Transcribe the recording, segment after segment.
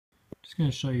Just going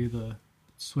to show you the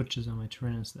switches on my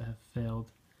Taranis that have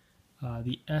failed.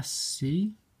 The SC,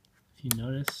 if you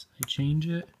notice, I change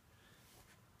it,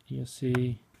 you'll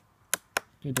see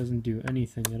it doesn't do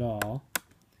anything at all.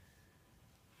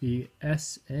 The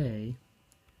SA, if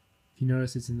you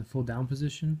notice it's in the full down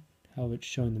position, how it's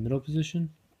showing the middle position.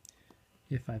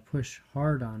 If I push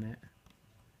hard on it,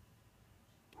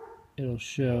 it'll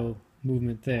show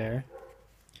movement there.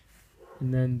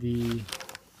 And then the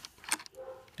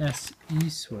SE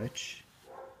switch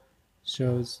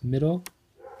shows middle.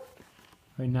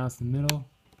 Right now it's the middle,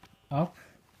 up,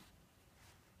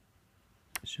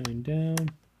 showing down.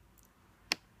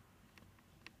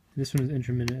 This one is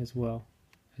intermittent as well.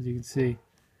 As you can see,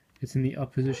 it's in the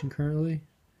up position currently,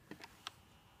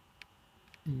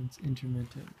 and it's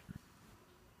intermittent.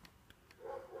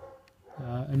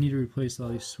 I need to replace all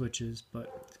these switches,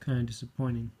 but it's kind of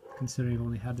disappointing considering I've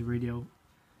only had the radio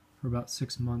for about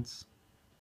 6 months.